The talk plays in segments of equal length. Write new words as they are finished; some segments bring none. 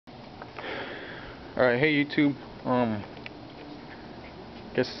Alright, hey YouTube.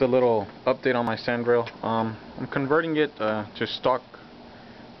 Guess it's a little update on my sandrail. I'm converting it to stock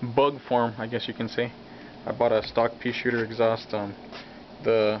bug form, I guess you can say. I bought a stock pea shooter exhaust.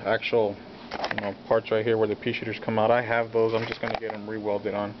 The actual parts right here where the pea shooters come out, I have those. I'm just gonna get them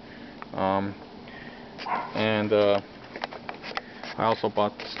re-welded on. I also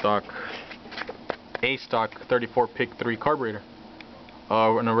bought the stock 34 pict 3 carburetor,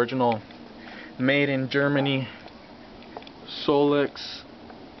 an original made in Germany Solex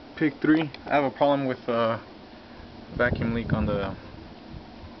pict 3. I have a problem with vacuum leak on the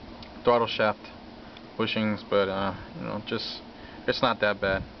throttle shaft bushings, but just it's not that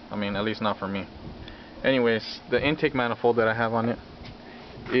bad. I mean, at least not for me. Anyways, the intake manifold that I have on it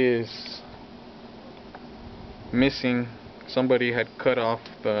is missing. Somebody had cut off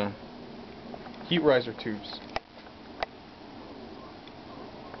the heat riser tubes.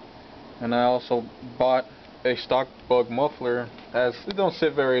 And I also bought a stock bug muffler, as it don't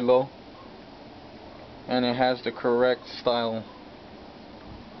sit very low, and it has the correct style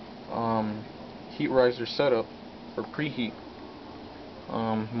heat riser setup for preheat.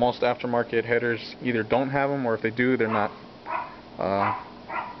 Most aftermarket headers either don't have them, or if they do, they're not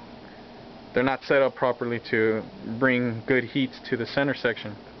set up properly to bring good heat to the center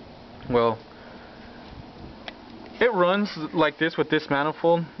section. Well, it runs like this with this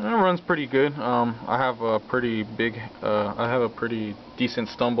manifold, and it runs pretty good. I have a pretty decent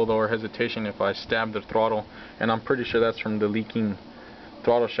stumble though, or hesitation if I stab the throttle, and I'm pretty sure that's from the leaking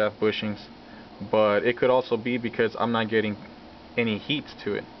throttle shaft bushings. But it could also be because I'm not getting any heat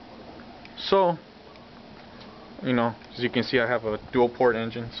to it. So, as you can see, I have a dual port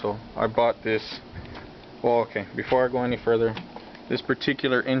engine, so I bought this. Well, okay, before I go any further, this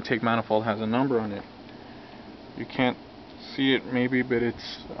particular intake manifold has a number on it. You can't see it maybe, but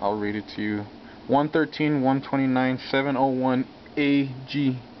I'll read it to you. 113-129-701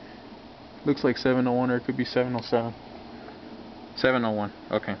 AG. Looks like 701, or it could be 707. 701.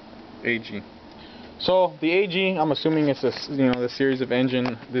 Okay. AG. So the AG, I'm assuming it's the series of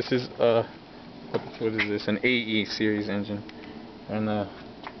engine. This is what is this? An AE series engine. And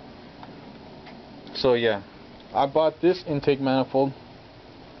so yeah, I bought this intake manifold.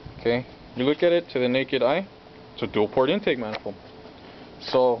 Okay, you look at it to the naked eye, it's a dual port intake manifold.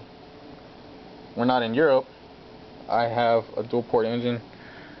 So we're not in Europe. I have a dual port engine.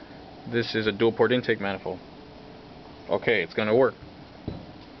 This is a dual port intake manifold. Okay, it's gonna work.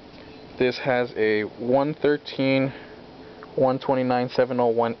 This has a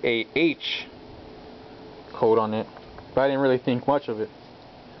 113-129-701AH code on it, but I didn't really think much of it.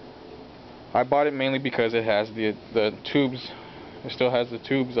 I bought it mainly because it has the tubes. It still has the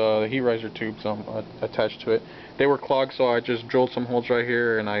tubes, the heat riser tubes attached to it. They were clogged, so I just drilled some holes right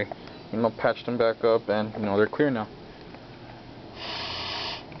here, and I patched them back up, and they're clear now.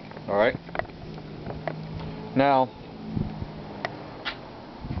 Alright. Now,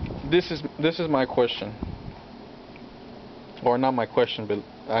 this is my question. Or not my question, but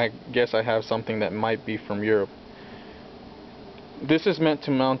I guess I have something that might be from Europe. This is meant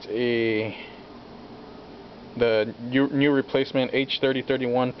to mount the new replacement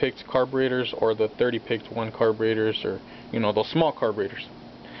H3031 pict carburetors, or the 30 pict 1 carburetors, or those small carburetors.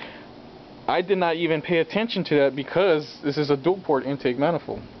 I did not even pay attention to that because this is a dual port intake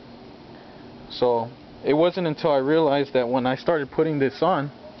manifold. So it wasn't until I realized that when I started putting this on,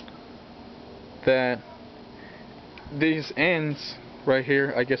 that these ends right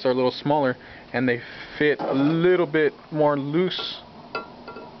here, I guess, are a little smaller, and they fit a little bit more loose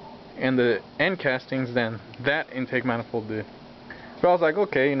in the end castings than that intake manifold did. So I was like,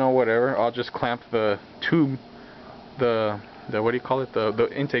 okay, whatever, I'll just clamp the tube, the what do you call it, the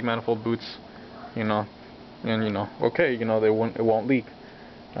intake manifold boots, and okay, it won't leak.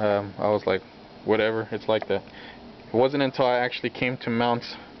 I was like, whatever, it's like that. It wasn't until I actually came to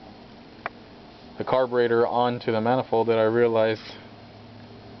mount the carburetor onto the manifold that I realized,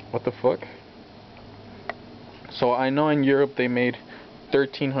 what the fuck. So I know in Europe they made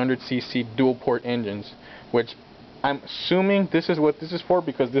 1300cc dual port engines, which I'm assuming this is what this is for,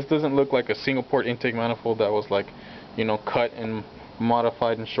 because this doesn't look like a single port intake manifold that was like cut and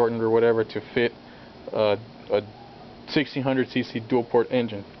modified and shortened or whatever to fit a 1600cc dual port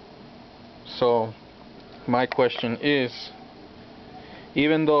engine. So my question is,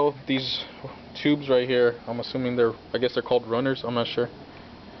 even though these tubes right here, I'm assuming I guess they're called runners, I'm not sure,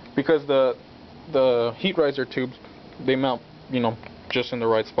 because the heat riser tubes, they mount just in the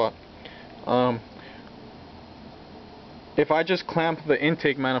right spot. If I just clamp the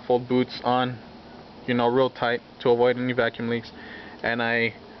intake manifold boots on real tight to avoid any vacuum leaks, and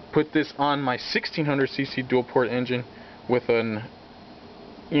I put this on my 1600cc dual port engine with an,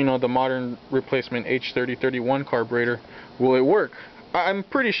 you know, the modern replacement H3031 carburetor, will it work? I'm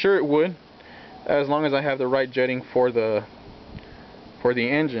pretty sure it would, as long as I have the right jetting for the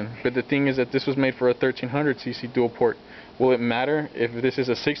engine. But the thing is that this was made for a 1300cc dual port. Will it matter if this is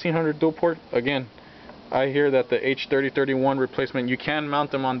a 1600 dual port? Again, I hear that the H3031 replacement, you can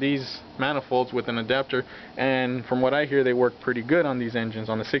mount them on these manifolds with an adapter, and from what I hear, they work pretty good on these engines,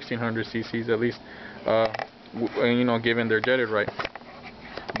 on the 1600cc's at least, you know, given they're jetted right.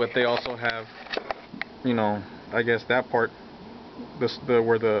 But they also have, you know, I guess that part,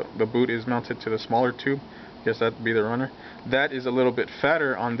 where the boot is mounted to the smaller tube, I guess that'd be the runner. That is a little bit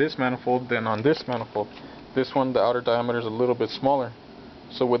fatter on this manifold than on this manifold. This one, the outer diameter is a little bit smaller.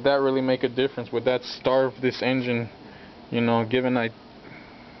 So would that really make a difference? Would that starve this engine, you know, given I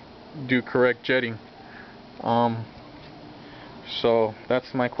do correct jetting? So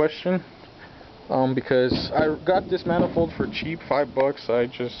that's my question. Because I got this manifold for cheap, $5. I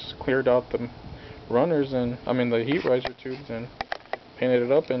just cleared out the runners and the heat riser tubes and painted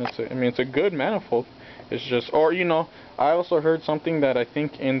it up, and it's a good manifold. It's just, or you know, I also heard something that I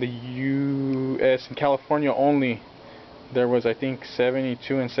think in the US, in California only, there was, I think,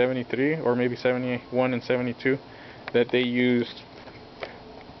 72 and 73, or maybe 71 and 72, that they used,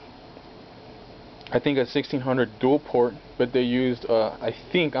 I think, a 1600 dual port, but they used, I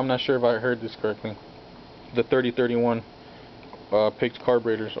think, I'm not sure if I heard this correctly, the 3031 pict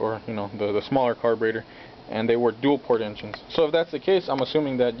carburetors, or, you know, the smaller carburetor, and they were dual port engines. So if that's the case, I'm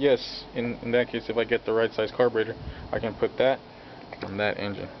assuming that, yes, in that case, if I get the right size carburetor, I can put that on that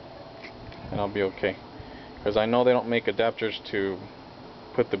engine, and I'll be okay. Because I know they don't make adapters to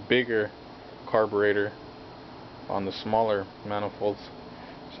put the bigger carburetor on the smaller manifolds.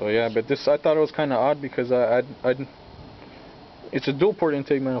 So yeah, but this, I thought it was kind of odd, because it's a dual port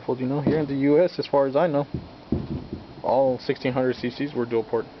intake manifold, you know. Here in the US, as far as I know, all 1600cc's were dual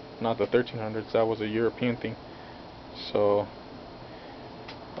port, not the 1300s. That was a European thing. So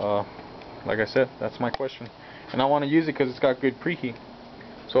like I said, that's my question, and I want to use it because it's got good preheat.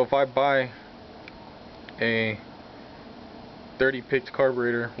 So if I buy a 30 pict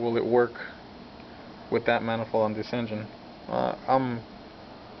carburetor, will it work with that manifold on this engine? I'm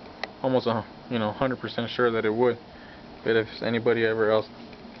almost 100% sure that it would. But if anybody ever else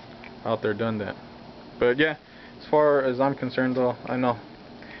out there done that. But yeah, as far as I'm concerned though,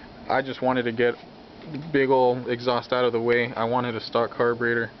 I just wanted to get the big old exhaust out of the way. I wanted a stock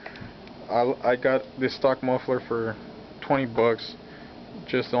carburetor. I got this stock muffler for $20.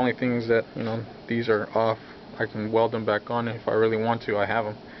 Just the only thing is that, you know, these are off. I can weld them back on if I really want to. I have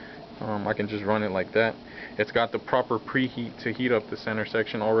them. I can just run it like that. It's got the proper preheat to heat up the center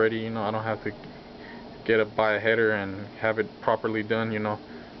section already. You know, I don't have to buy a header and have it properly done. You know,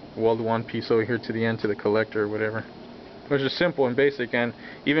 weld one piece over here to the end to the collector or whatever. Which is simple and basic. And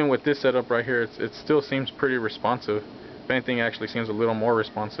even with this setup right here, it still seems pretty responsive. If anything, it actually seems a little more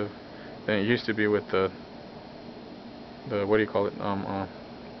responsive than it used to be with the what do you call it,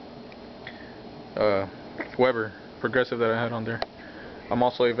 Weber progressive that I had on there. I'm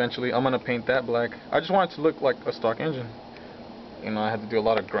gonna paint that black. I just want it to look like a stock engine. You know, I had to do a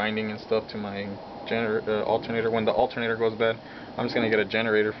lot of grinding and stuff to my alternator. When the alternator goes bad, I'm just gonna get a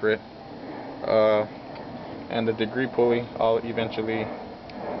generator for it. And the degree pulley I'll eventually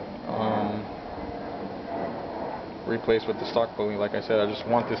replace with the stock pulley. Like I said, I just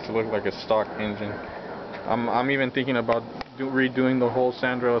want this to look like a stock engine. I'm even thinking about redoing the whole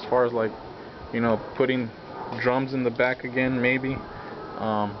Sandro, as far as, like, you know, putting drums in the back again, maybe.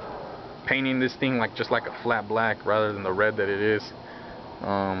 Painting this thing just like a flat black rather than the red that it is.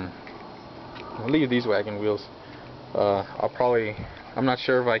 I'll leave these wagon wheels. I'm not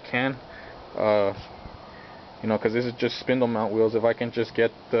sure if I can, you know, because this is just spindle mount wheels. If I can just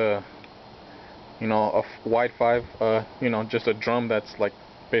get the, you know, a wide 5, you know, just a drum that's like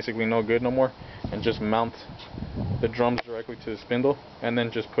basically no good no more, and just mount the drums directly to the spindle, and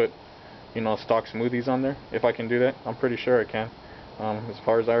then just put, you know, stock smoothies on there. If I can do that, I'm pretty sure I can. As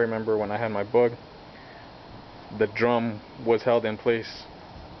far as I remember, when I had my Bug, the drum was held in place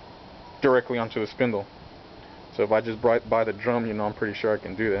directly onto the spindle. So if I just buy the drum, you know, I'm pretty sure I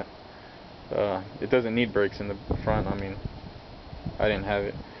can do that. It doesn't need brakes in the front. I mean, I didn't have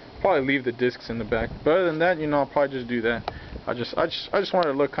it. Probably leave the discs in the back. But other than that, you know, I'll probably just do that. I just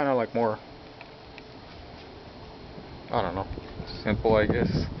wanted to look kind of like more, I don't know, simple, I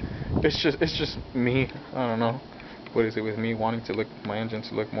guess. It's just me. I don't know. What is it with me wanting to my engine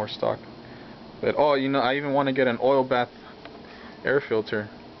to look more stock? But oh, you know, I even want to get an oil bath air filter.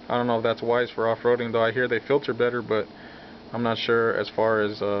 I don't know if that's wise for off-roading, though. I hear they filter better, but I'm not sure as far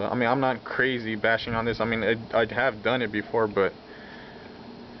as I mean, I'm not crazy bashing on this. I mean, I have done it before, but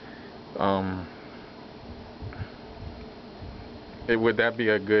would that be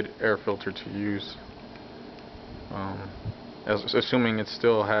a good air filter to use? Assuming it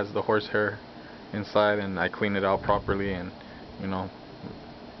still has the horsehair inside and I clean it out properly, and you know,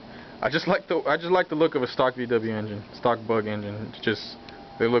 I just like the look of a stock VW engine, stock bug engine. It's just,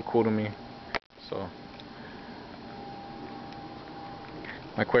 they look cool to me. So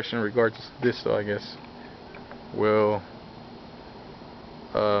my question regards this though, I guess, will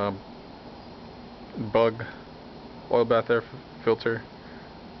bug oil bath air filter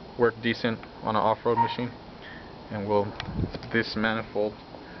work decent on an off-road machine? And will this manifold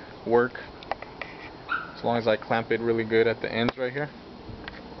work as long as I clamp it really good at the ends right here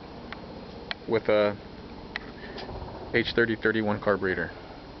with a H3031 carburetor?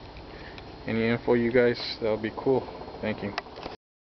 Any info, you guys? That would be cool. Thank you.